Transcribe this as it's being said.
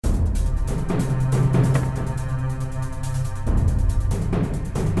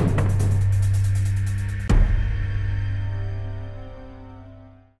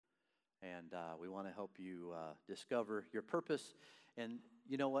discover your purpose. And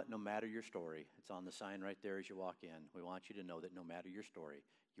you know what? No matter your story, it's on the sign right there as you walk in. We want you to know that no matter your story,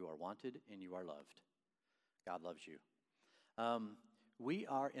 you are wanted and you are loved. God loves you. We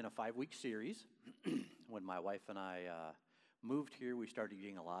are in a 5-week series. When my wife and I moved here, we started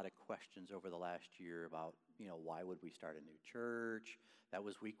getting a lot of questions over the last year about, why would we start a new church? That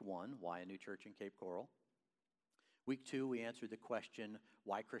was week 1, why a new church in Cape Coral. Week 2, we answered the question,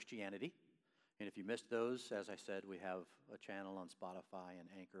 why Christianity? And if you missed those, as I said, we have a channel on Spotify and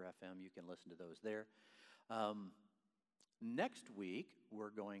Anchor FM. You can listen to those there. Next week, we're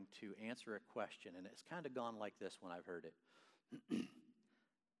going to answer a question, and it's kind of gone like this when I've heard it.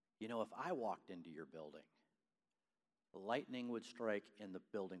 If I walked into your building, lightning would strike and the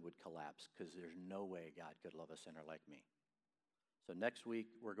building would collapse because there's no way God could love a sinner like me. So next week,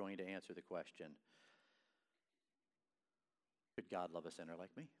 we're going to answer the question, could God love a sinner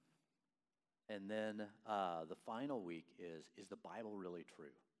like me? And then the final week is the Bible really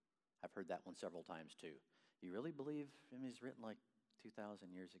true? I've heard that one several times too. You really believe, it's written like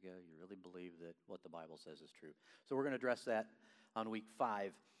 2,000 years ago, you really believe that what the Bible says is true? So we're going to address that on week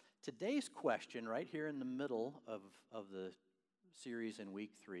 5. Today's question, right here in the middle of the series in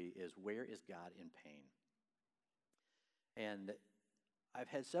week 3, is where is God in pain? And I've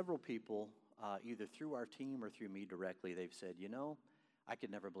had several people, either through our team or through me directly, they've said, I could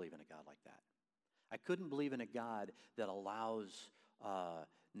never believe in a God like that. I couldn't believe in a God that allows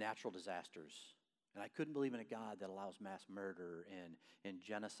natural disasters. And I couldn't believe in a God that allows mass murder and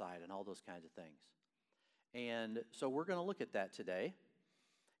genocide and all those kinds of things. And so we're going to look at that today.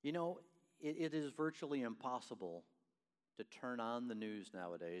 It is virtually impossible to turn on the news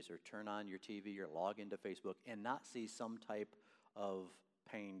nowadays or turn on your TV or log into Facebook and not see some type of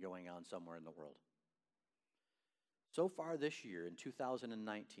pain going on somewhere in the world. So far this year, in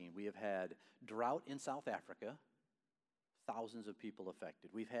 2019, we have had drought in South Africa, thousands of people affected.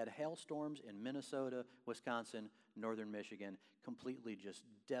 We've had hailstorms in Minnesota, Wisconsin, northern Michigan, completely just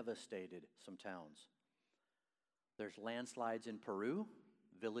devastated some towns. There's landslides in Peru,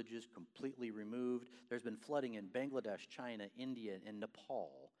 villages completely removed. There's been flooding in Bangladesh, China, India, and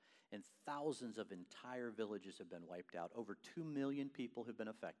Nepal, and thousands of entire villages have been wiped out. Over 2 million people have been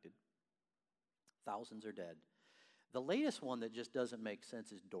affected. Thousands are dead. The latest one that just doesn't make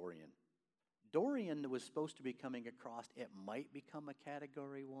sense is Dorian. Dorian was supposed to be coming across. It might become a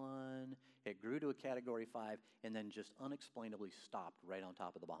Category 1. It grew to a Category 5 and then just unexplainably stopped right on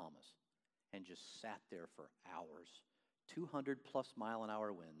top of the Bahamas and just sat there for hours. 200-plus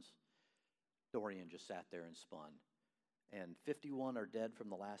mile-an-hour winds. Dorian just sat there and spun. And 51 are dead from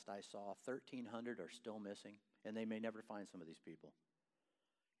the last I saw. 1,300 are still missing, and they may never find some of these people.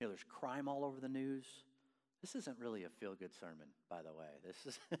 There's crime all over the news. This isn't really a feel-good sermon, by the way.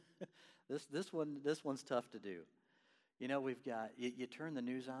 This one's tough to do. We've got you turn the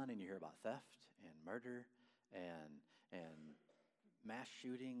news on and you hear about theft and murder and mass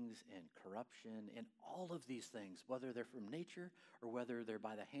shootings and corruption and all of these things, whether they're from nature or whether they're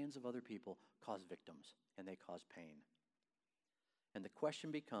by the hands of other people, cause victims and they cause pain. And the question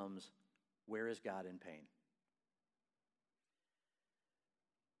becomes, where is God in pain?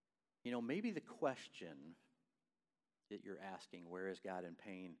 Maybe the question that you're asking, where is God in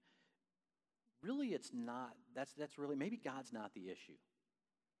pain, really it's not, that's really, maybe God's not the issue.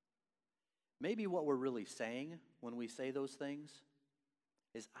 Maybe what we're really saying when we say those things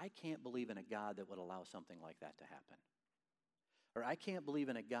is, I can't believe in a God that would allow something like that to happen. Or I can't believe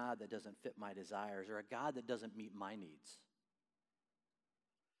in a God that doesn't fit my desires, or a God that doesn't meet my needs.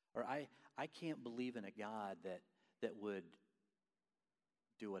 Or I can't believe in a God that would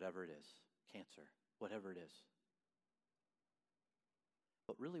do whatever it is, cancer, whatever it is.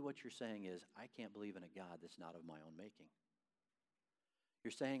 But really what you're saying is, I can't believe in a God that's not of my own making.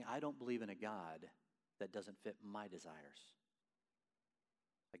 You're saying, I don't believe in a God that doesn't fit my desires.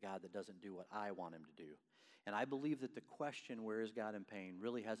 A God that doesn't do what I want him to do. And I believe that the question, where is God in pain,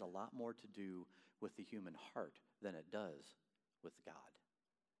 really has a lot more to do with the human heart than it does with God.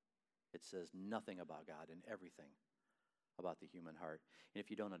 It says nothing about God and everything about the human heart. And if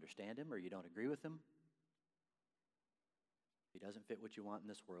you don't understand him or you don't agree with him, if he doesn't fit what you want in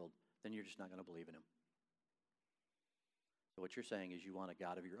this world, then you're just not going to believe in him. So what you're saying is you want a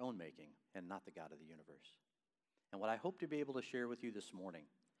God of your own making and not the God of the universe. And what I hope to be able to share with you this morning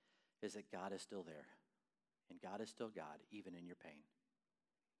is that God is still there. And God is still God, even in your pain.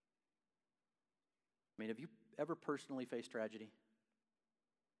 Have you ever personally faced tragedy?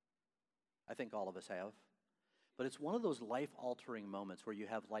 I think all of us have. But it's one of those life-altering moments where you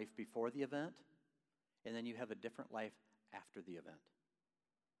have life before the event, and then you have a different life after the event.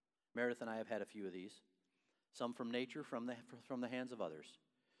 Meredith and I have had a few of these. some from nature, from the hands of others.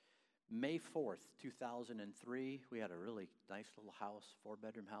 May 4th, 2003, we had a really nice little house,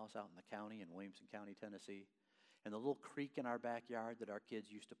 4-bedroom house out in the county in Williamson County, Tennessee. And the little creek in our backyard that our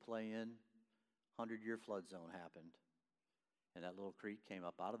kids used to play in, 100-year flood zone happened. And that little creek came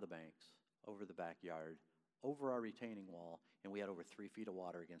up out of the banks, over the backyard, over our retaining wall, and we had over 3 feet of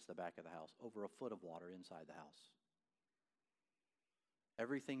water against the back of the house, over a foot of water inside the house.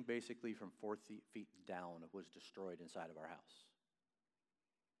 Everything basically from 4 feet down was destroyed inside of our house.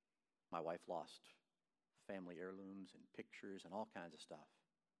 My wife lost family heirlooms and pictures and all kinds of stuff.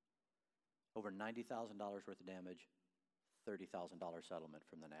 Over $90,000 worth of damage, $30,000 settlement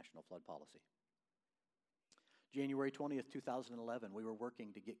from the National Flood Policy. January 20th, 2011, we were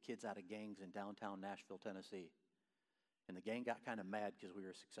working to get kids out of gangs in downtown Nashville, Tennessee. And the gang got kind of mad because we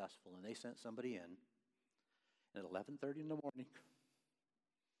were successful, and they sent somebody in. And at 11:30 in the morning,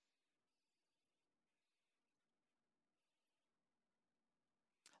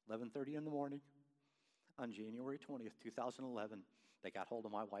 on January 20th, 2011, they got hold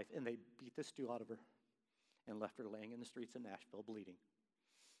of my wife, and they beat the stew out of her and left her laying in the streets of Nashville bleeding.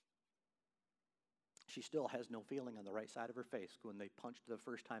 She still has no feeling on the right side of her face. When they punched the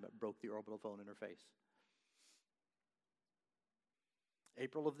first time, it broke the orbital bone in her face.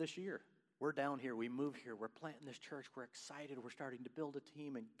 April of this year, we're down here, we moved here, we're planting this church, we're excited, we're starting to build a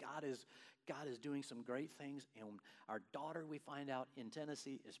team, and God is doing some great things. And our daughter, we find out in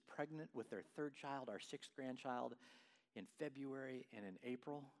Tennessee, is pregnant with their 3rd child, our 6th grandchild. In February and in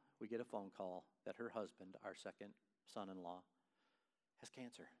April, we get a phone call that her husband, our 2nd son-in-law, has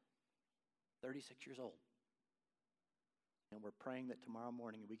cancer. 36 years old. And we're praying that tomorrow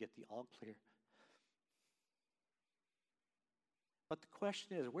morning we get the all clear. But the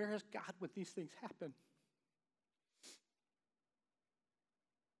question is, where is God when these things happen?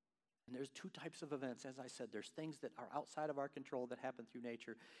 And there's 2 types of events. As I said, there's things that are outside of our control that happen through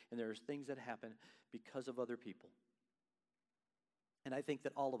nature, and there's things that happen because of other people. And I think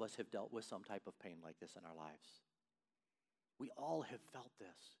that all of us have dealt with some type of pain like this in our lives. We all have felt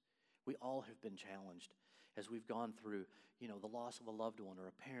this. We all have been challenged as we've gone through, the loss of a loved one or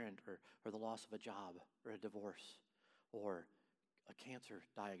a parent or the loss of a job or a divorce or a cancer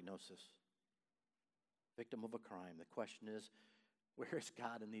diagnosis, victim of a crime. The question is, where is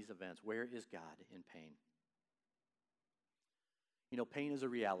God in these events? Where is God in pain? Pain is a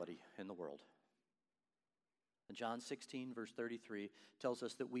reality in the world. And John 16, verse 33, tells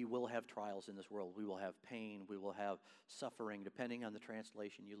us that we will have trials in this world. We will have pain. We will have suffering, depending on the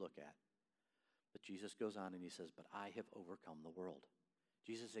translation you look at. But Jesus goes on and he says, but I have overcome the world.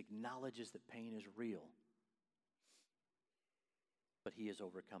 Jesus acknowledges that pain is real, but he has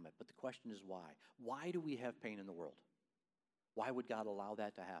overcome it. But the question is why? Why do we have pain in the world? Why would God allow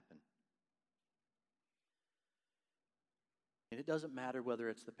that to happen? And it doesn't matter whether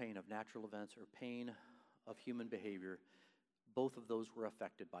it's the pain of natural events or pain of human behavior. Both of those were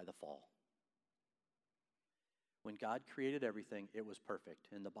affected by the fall. When God created everything, it was perfect.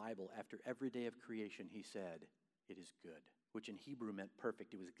 In the Bible, after every day of creation, he said, it is good, which in Hebrew meant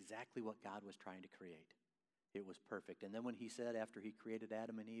perfect. It was exactly what God was trying to create. It was perfect. And then when he said, after he created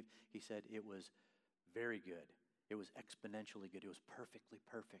Adam and Eve, he said it was very good. It was exponentially good. It was perfectly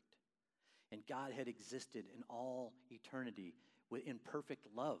perfect. And God had existed in all eternity in perfect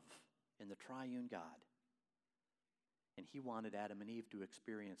love in the triune God. And he wanted Adam and Eve to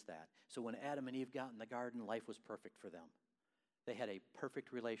experience that. So when Adam and Eve got in the garden, life was perfect for them. They had a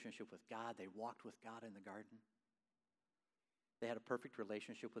perfect relationship with God. They walked with God in the garden. They had a perfect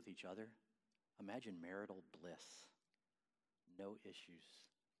relationship with each other. Imagine marital bliss. No issues.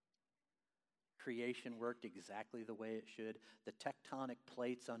 Creation worked exactly the way it should. The tectonic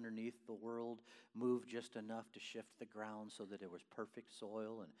plates underneath the world moved just enough to shift the ground so that it was perfect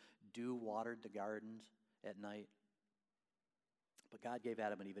soil, and dew watered the gardens at night. But God gave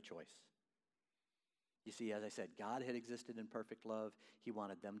Adam and Eve a choice. You see, as I said, God had existed in perfect love. He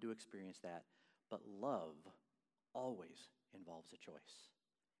wanted them to experience that. But love always involves a choice.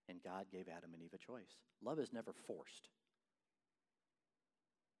 And God gave Adam and Eve a choice. Love is never forced.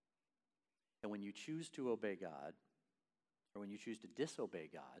 And when you choose to obey God, or when you choose to disobey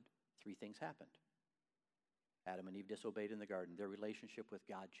God, 3 things happened. Adam and Eve disobeyed in the garden. Their relationship with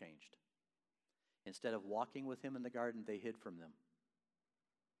God changed. Instead of walking with him in the garden, they hid from them.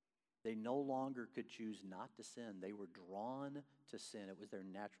 They no longer could choose not to sin. They were drawn to sin. It was their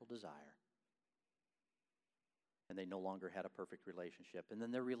natural desire. And they no longer had a perfect relationship. And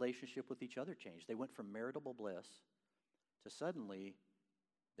then their relationship with each other changed. They went from marital bliss to suddenly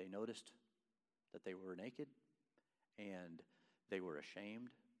they noticed that they were naked and they were ashamed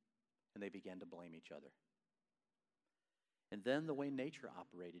and they began to blame each other. And then the way nature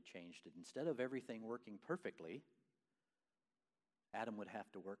operated changed. And instead of everything working perfectly, Adam would have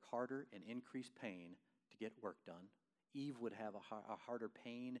to work harder and increase pain to get work done. Eve would have a harder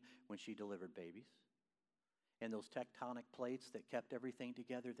pain when she delivered babies. And those tectonic plates that kept everything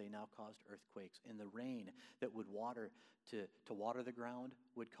together, they now caused earthquakes. And the rain that would water to water the ground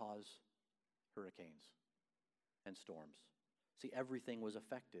would cause hurricanes and storms. See, everything was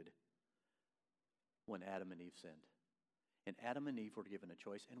affected when Adam and Eve sinned. And Adam and Eve were given a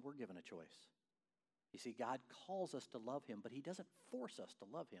choice, and we're given a choice. You see, God calls us to love him, but he doesn't force us to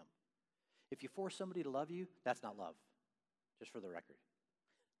love him. If you force somebody to love you, that's not love, just for the record.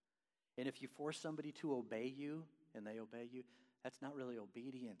 And if you force somebody to obey you, and they obey you, that's not really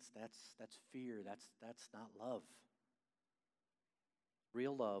obedience. That's fear. That's not love.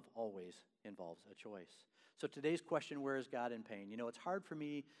 Real love always involves a choice. So today's question, where is God in pain? You know, it's hard for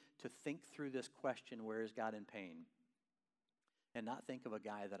me to think through this question, where is God in pain, and not think of a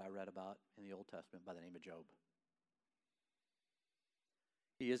guy that I read about in the Old Testament by the name of Job.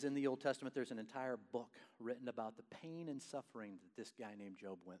 He is in the Old Testament. There's an entire book written about the pain and suffering that this guy named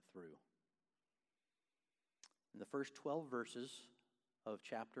Job went through. In the first 12 verses of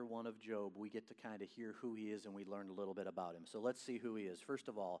chapter 1 of Job, we get to kind of hear who he is, and we learn a little bit about him. So let's see who he is. First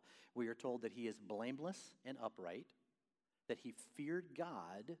of all, we are told that he is blameless and upright, that he feared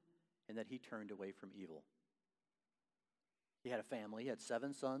God, and that he turned away from evil. He had a family. He had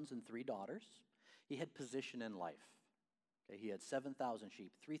 7 sons and 3 daughters. He had position in life. Okay, he had 7,000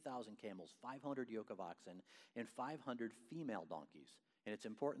 sheep, 3,000 camels, 500 yoke of oxen, and 500 female donkeys. And it's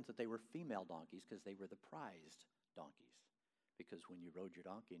important that they were female donkeys because they were the prized donkeys. Because when you rode your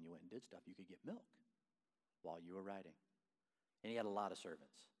donkey and you went and did stuff, you could get milk while you were riding. And he had a lot of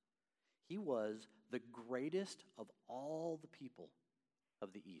servants. He was the greatest of all the people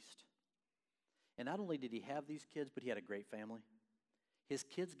of the East. And not only did he have these kids, but he had a great family. His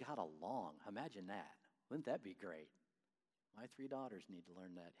kids got along. Imagine that. Wouldn't that be great? My 3 daughters need to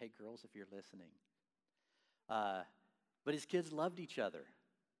learn that. Hey, girls, if you're listening. But his kids loved each other.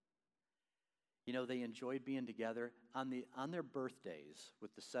 You know, they enjoyed being together. On their birthdays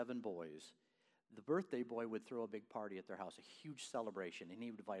with the 7 boys, the birthday boy would throw a big party at their house, a huge celebration, and he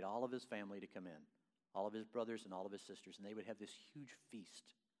would invite all of his family to come in, all of his brothers and all of his sisters, and they would have this huge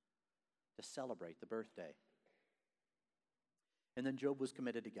feast to celebrate the birthday. And then Job was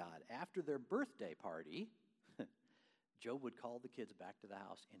committed to God. After their birthday party, Job would call the kids back to the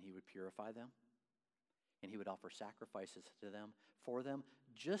house, and he would purify them, and he would offer sacrifices to them, for them,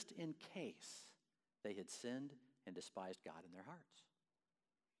 just in case they had sinned and despised God in their hearts.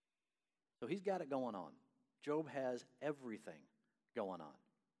 So he's got it going on. Job has everything going on.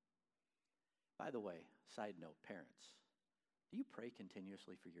 By the way, side note, parents, do you pray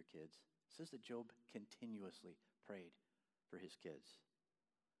continuously for your kids? It says that Job continuously prayed for his kids.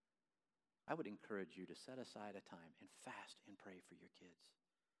 I would encourage you to set aside a time and fast and pray for your kids.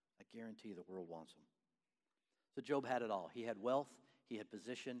 I guarantee the world wants them. So Job had it all. He had wealth, he had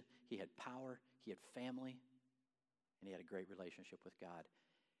position, he had power, he had family, and he had a great relationship with God.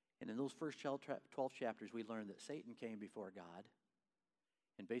 And in those first 12 chapters, we learned that Satan came before God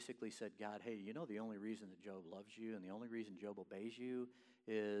and basically said, God, hey, you know the only reason that Job loves you and the only reason Job obeys you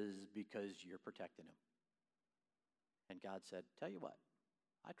is because you're protecting him. And God said, tell you what,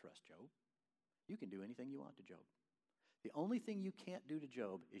 I trust Job. You can do anything you want to Job. The only thing you can't do to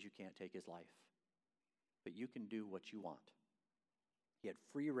Job is you can't take his life. But you can do what you want. He had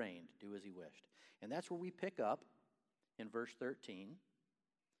free reign to do as he wished. And that's where we pick up in verse 13.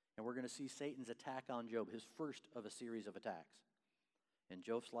 And we're going to see Satan's attack on Job, his first of a series of attacks. And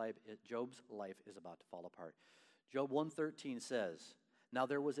Job's life is about to fall apart. Job 1:13 says, now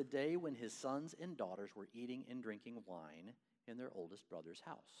there was a day when his sons and daughters were eating and drinking wine in their oldest brother's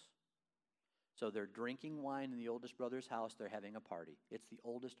house. So they're drinking wine in the oldest brother's house. They're having a party. It's the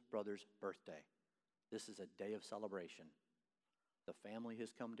oldest brother's birthday. This is a day of celebration. The family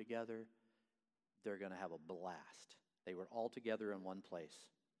has come together. They're going to have a blast. They were all together in one place.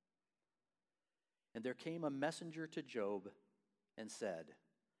 And there came a messenger to Job and said,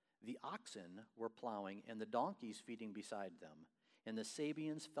 the oxen were plowing and the donkeys feeding beside them. And the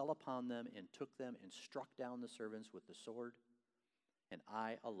Sabeans fell upon them and took them and struck down the servants with the sword. And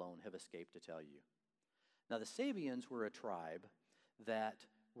I alone have escaped to tell you. Now the Sabeans were a tribe that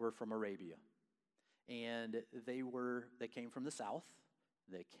were from Arabia. And they came from the south,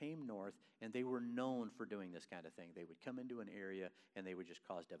 they came north, and they were known for doing this kind of thing. They would come into an area and they would just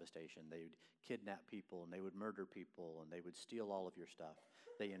cause devastation. They would kidnap people and they would murder people and they would steal all of your stuff.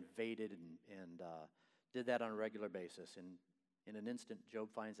 They invaded and did that on a regular basis. And in an instant, Job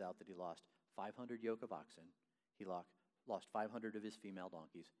finds out that he lost 500 yoke of oxen. He lost lost 500 of his female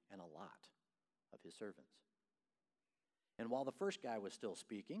donkeys and a lot of his servants. And while the first guy was still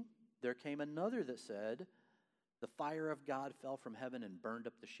speaking, there came another that said, the fire of God fell from heaven and burned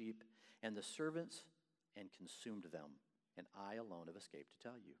up the sheep and the servants and consumed them. And I alone have escaped to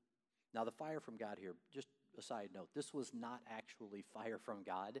tell you. Now the fire from God here, just a side note, this was not actually fire from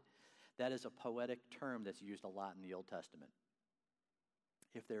God. That is a poetic term that's used a lot in the Old Testament.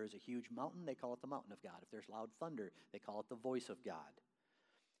 If there is a huge mountain, they call it the mountain of God. If there's loud thunder, they call it the voice of God.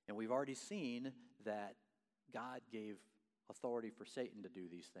 And we've already seen that God gave authority for Satan to do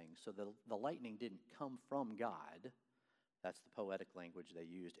these things. So the lightning didn't come from God. That's the poetic language they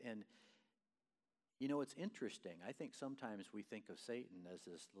used. And, you know, it's interesting. I think sometimes we think of Satan as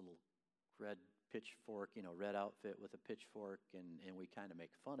this little red pitchfork, red outfit with a pitchfork, and we kind of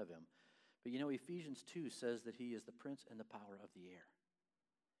make fun of him. But, Ephesians 2 says that he is the prince and the power of the air.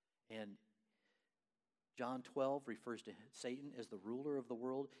 And John 12 refers to Satan as the ruler of the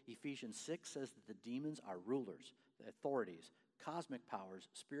world. Ephesians 6 says that the demons are rulers, authorities, cosmic powers,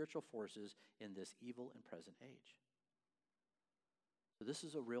 spiritual forces in this evil and present age. So this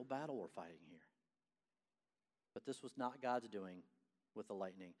is a real battle we're fighting here. But this was not God's doing with the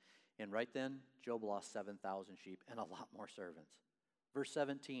lightning. And right then, Job lost 7,000 sheep and a lot more servants. Verse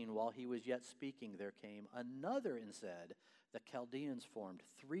 17, while he was yet speaking, there came another and said, the Chaldeans formed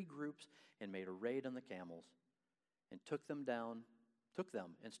 3 groups and made a raid on the camels and took them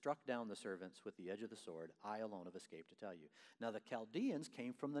and struck down the servants with the edge of the sword. I alone have escaped to tell you. Now the Chaldeans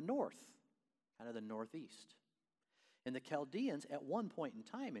came from the north, kind of the northeast. And the Chaldeans, at one point in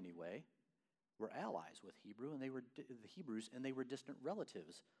time anyway, were allies with the Hebrews, and they were distant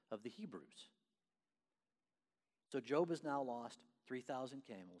relatives of the Hebrews. So Job has now lost 3,000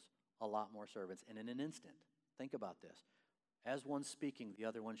 camels, a lot more servants, and in an instant, think about this. As one's speaking, the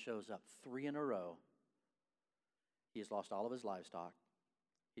other one shows up 3 in a row. He has lost all of his livestock.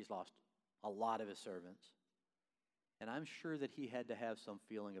 He's lost a lot of his servants. And I'm sure that he had to have some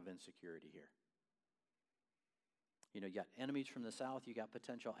feeling of insecurity here. You got enemies from the south. You got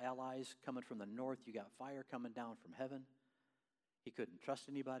potential allies coming from the north. You got fire coming down from heaven. He couldn't trust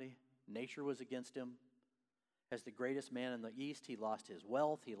anybody. Nature was against him. As the greatest man in the east, he lost his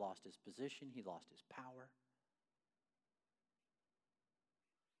wealth. He lost his position. He lost his power.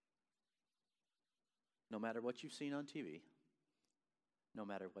 No matter what you've seen on TV, no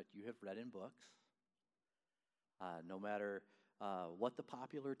matter what you have read in books, no matter what the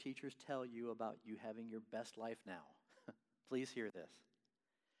popular teachers tell you about you having your best life now, please hear this.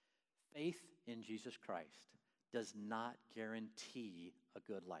 Faith in Jesus Christ does not guarantee a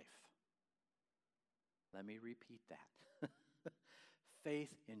good life. Let me repeat that.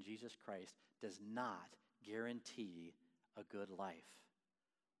 Faith in Jesus Christ does not guarantee a good life,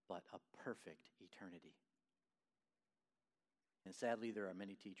 but a perfect eternity. And sadly, there are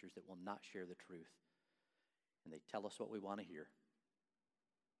many teachers that will not share the truth, and they tell us what we want to hear.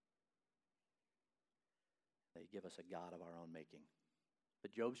 They give us a God of our own making.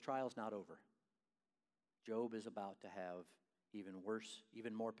 But Job's trial is not over. Job is about to have even worse,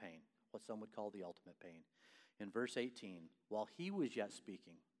 even more pain, what some would call the ultimate pain. In verse 18, while he was yet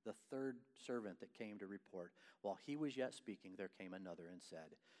speaking, the third servant that came to report, while he was yet speaking, there came another and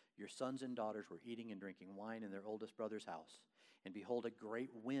said, your sons and daughters were eating and drinking wine in their oldest brother's house. And behold, a great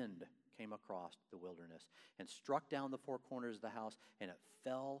wind came across the wilderness and struck down the 4 corners of the house, and it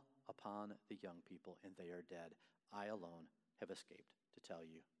fell upon the young people, and they are dead. I alone have escaped to tell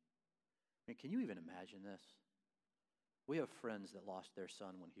you. I mean, can you even imagine this? We have friends that lost their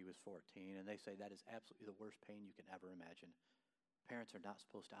son when he was 14, and they say that is absolutely the worst pain you can ever imagine. Parents are not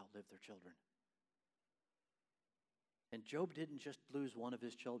supposed to outlive their children. And Job didn't just lose one of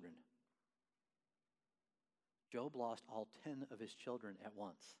his children. Job lost all 10 of his children at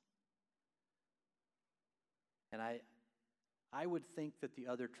once. And I would think that the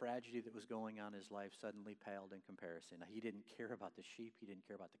other tragedy that was going on in his life suddenly paled in comparison. Now, he didn't care about the sheep. He didn't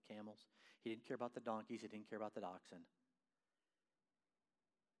care about the camels. He didn't care about the donkeys. He didn't care about the oxen.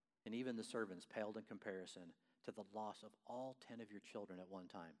 And even the servants paled in comparison to the loss of all 10 of your children at one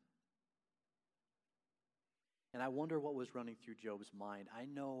time. And I wonder what was running through Job's mind. I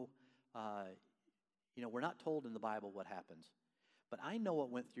know, we're not told in the Bible what happens, but I know what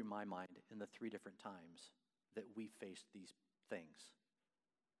went through my mind in the 3 different times that we faced these things.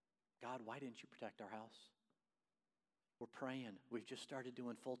 God, why didn't you protect our house? We're praying. We've just started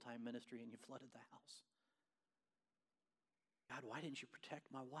doing full-time ministry and you flooded the house. God, why didn't you protect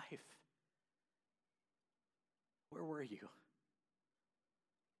my wife? Where were you?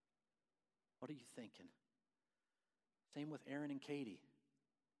 What are you thinking? Same with Aaron and Katie.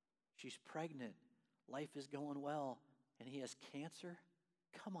 She's pregnant. Life is going well. and he has cancer?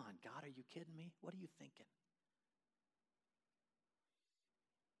 Come on, God, are you kidding me? What are you thinking?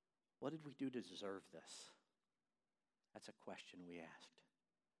 What did we do to deserve this? That's a question we asked.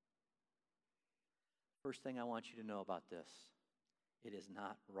 First thing I want you to know about this, it is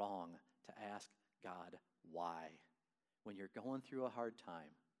not wrong to ask God why. When you're going through a hard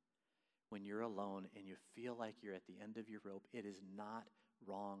time, when you're alone and you feel like you're at the end of your rope, it is not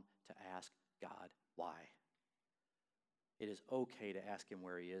wrong to ask God why. It is okay to ask him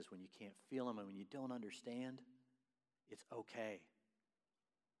where he is when you can't feel him and when you don't understand. It's okay.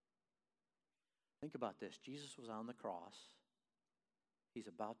 Think about this. Jesus was on the cross. He's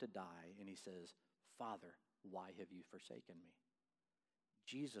about to die, and he says, Father, why have you forsaken me?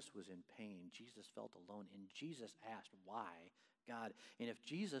 Jesus was in pain. Jesus felt alone, and Jesus asked, why, God? And if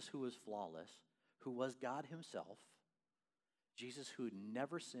Jesus, who was flawless, who was God himself, Jesus who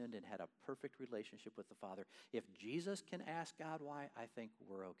never sinned and had a perfect relationship with the Father, if Jesus can ask God why, I think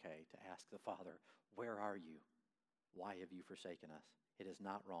we're okay to ask the Father, where are you? Why have you forsaken us? It is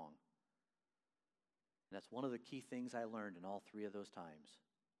not wrong. And that's one of the key things I learned in all three of those times.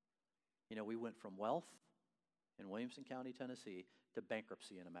 You know, we went from wealth in Williamson County, Tennessee, to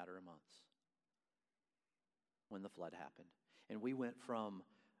bankruptcy in a matter of months when the flood happened. And we went from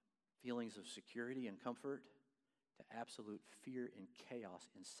feelings of security and comfort to absolute fear and chaos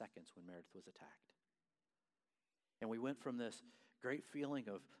in seconds when Meredith was attacked. And we went from this great feeling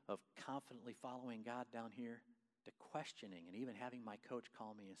of confidently following God down here to questioning and even having my coach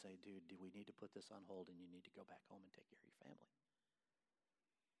call me and say, dude, do we need to put this on hold and you need to go back home and take care of your family?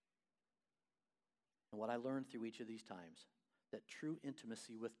 And what I learned through each of these times, that true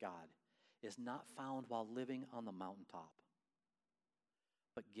intimacy with God is not found while living on the mountaintop,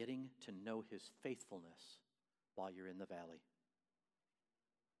 but getting to know his faithfulness while you're in the valley.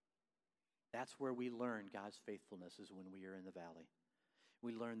 That's where we learn God's faithfulness, is when we are in the valley.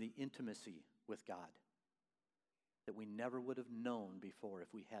 We learn the intimacy with God that we never would have known before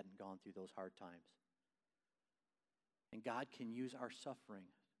if we hadn't gone through those hard times. And God can use our suffering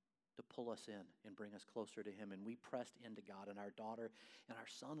to pull us in and bring us closer to him. And we pressed into God, and our daughter and our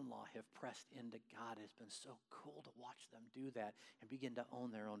son-in-law have pressed into God. It's been so cool to watch them do that and begin to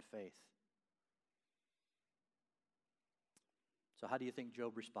own their own faith. So how do you think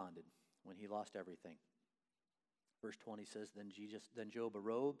Job responded when he lost everything? Verse 20 says, Then Job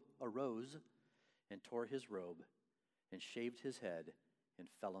arose and tore his robe and shaved his head and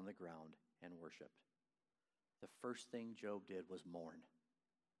fell on the ground and worshiped. The first thing Job did was mourn.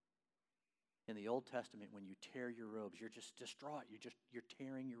 In the Old Testament, when you tear your robes, you're just distraught. You're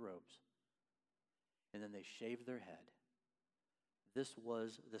tearing your robes. And then they shaved their head. This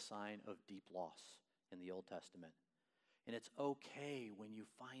was the sign of deep loss in the Old Testament. And it's okay when you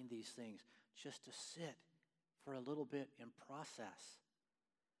find these things just to sit for a little bit and process.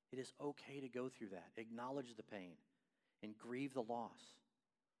 It is okay to go through that. Acknowledge the pain and grieve the loss.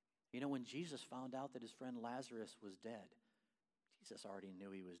 You know, when Jesus found out that his friend Lazarus was dead, Jesus already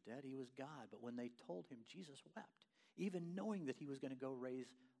knew he was dead. He was God. But when they told him, Jesus wept. Even knowing that he was going to go raise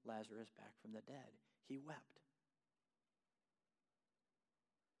Lazarus back from the dead, he wept.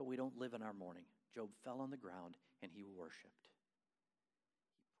 But we don't live in our mourning. Job fell on the ground and he worshiped.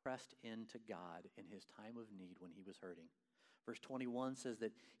 He pressed into God in his time of need when he was hurting. Verse 21 says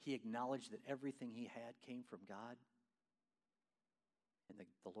that he acknowledged that everything he had came from God. And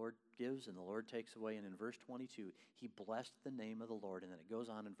the Lord gives and the Lord takes away. And in verse 22, he blessed the name of the Lord. And then it goes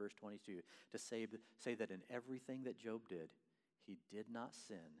on in verse 22 to say that in everything that Job did, he did not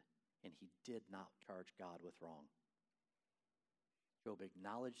sin and he did not charge God with wrong. Job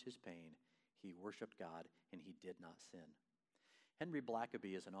acknowledged his pain, he worshiped God, and he did not sin. Henry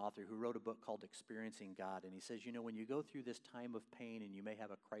Blackaby is an author who wrote a book called Experiencing God. And he says, you know, when you go through this time of pain and you may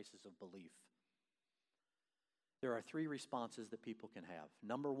have a crisis of belief, there are three responses that people can have.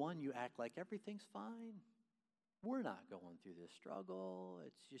 Number one, you act like everything's fine. We're not going through this struggle.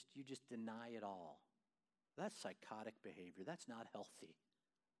 It's just, you just deny it all. That's psychotic behavior. That's not healthy.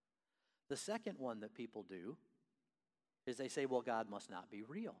 The second one that people do is they say, well, God must not be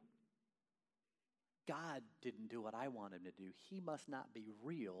real. God didn't do what I want him to do. He must not be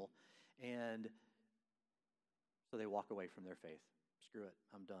real. And so they walk away from their faith. Screw it.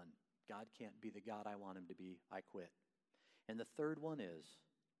 I'm done. God can't be the God I want him to be. I quit. And the third one is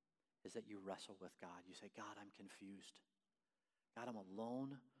that you wrestle with God. You say, God, I'm confused. God, I'm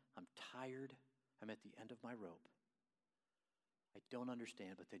alone. I'm tired. I'm at the end of my rope. I don't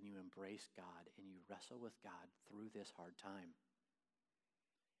understand, but then you embrace God and you wrestle with God through this hard time.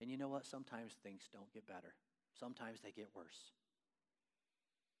 And you know what? Sometimes things don't get better. Sometimes they get worse.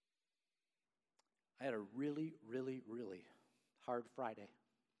 I had a really, really, really hard Friday.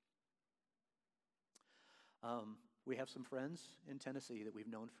 We have some friends in Tennessee that we've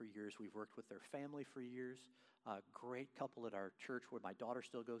known for years. We've worked with their family for years. A great couple at our church where my daughter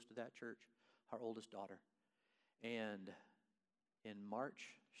still goes to that church, our oldest daughter. And in March,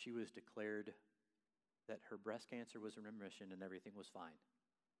 she was declared that her breast cancer was in remission and everything was fine.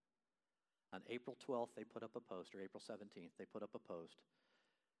 On April 12th, they put up a post, or April 17th, they put up a post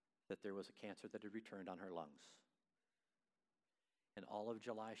that there was a cancer that had returned on her lungs. In all of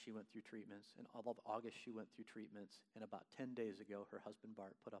July, she went through treatments. In all of August, she went through treatments. And about 10 days ago, her husband,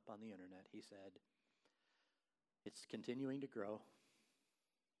 Bart, put up on the internet, he said, it's continuing to grow.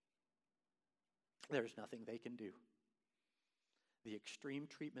 There's nothing they can do. The extreme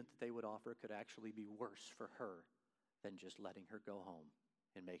treatment that they would offer could actually be worse for her than just letting her go home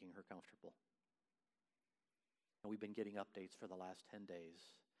and making her comfortable. And we've been getting updates for the last 10 days.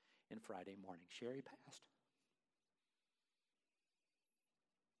 And Friday morning, Sherry passed.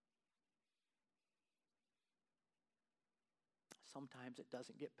 Sometimes it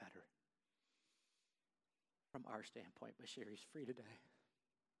doesn't get better from our standpoint, but Sherry's free today.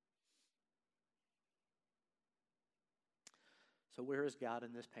 So where is God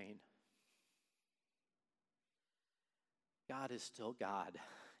in this pain? God is still God,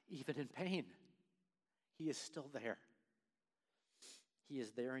 even in pain. He is still there. He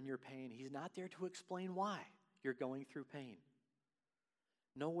is there in your pain. He's not there to explain why you're going through pain.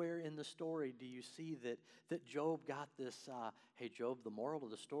 Nowhere in the story do you see that Job got this, hey, Job, the moral of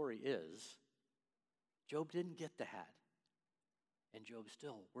the story is, Job didn't get that. And Job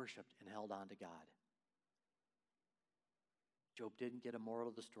still worshiped and held on to God. Job didn't get a moral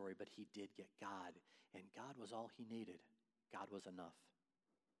of the story, but he did get God. And God was all he needed. God was enough.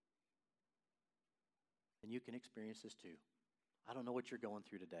 And you can experience this too. I don't know what you're going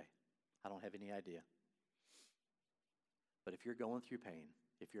through today. I don't have any idea. But if you're going through pain,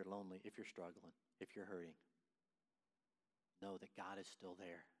 if you're lonely, if you're struggling, if you're hurting, know that God is still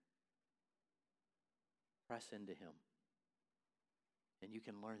there. Press into him. And you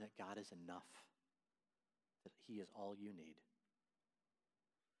can learn that God is enough, that he is all you need.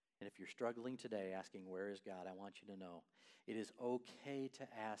 And if you're struggling today asking, where is God? I want you to know it is okay to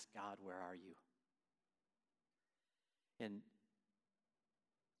ask God, where are you? And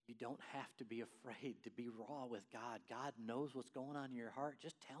you don't have to be afraid to be raw with God. God knows what's going on in your heart.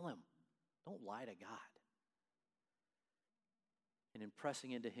 Just tell him. Don't lie to God. And in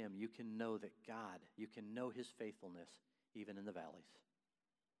pressing into him, you can know that God, you can know his faithfulness even in the valleys.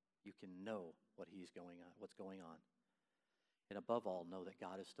 You can know what's going on. And above all, know that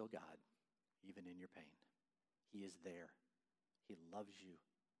God is still God, even in your pain. He is there. He loves you.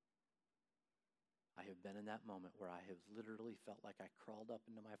 I have been in that moment where I have literally felt like I crawled up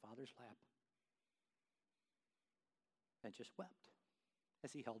into my Father's lap and just wept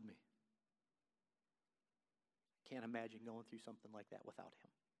as he held me. Can't imagine going through something like that without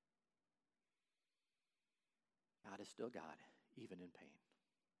him. God is still God, even in pain.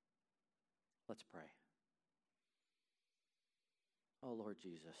 Let's pray. Oh, Lord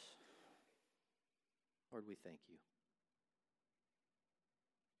Jesus. Lord, we thank you.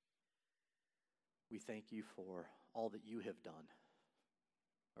 We thank you for all that you have done.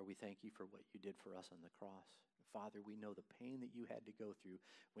 Or we thank you for what you did for us on the cross. Father, we know the pain that you had to go through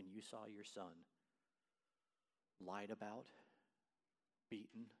when you saw your son lied about,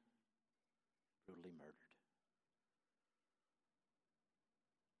 beaten, brutally murdered.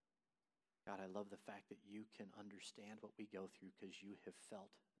 God, I love the fact that you can understand what we go through because you have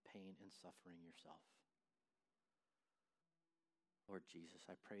felt pain and suffering yourself. Lord Jesus,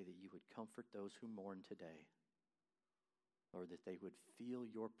 I pray that you would comfort those who mourn today. Lord, that they would feel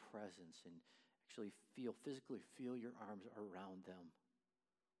your presence and actually physically feel your arms around them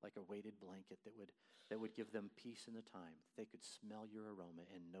like a weighted blanket that would give them peace in the time. They could smell your aroma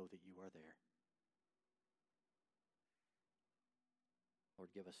and know that you are there.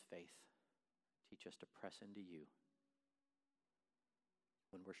 Lord, give us faith. Teach us to press into you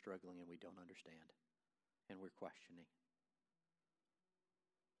when we're struggling and we don't understand and we're questioning.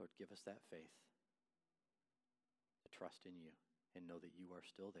 Lord, give us that faith to trust in you and know that you are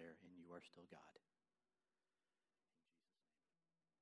still there and you are still God.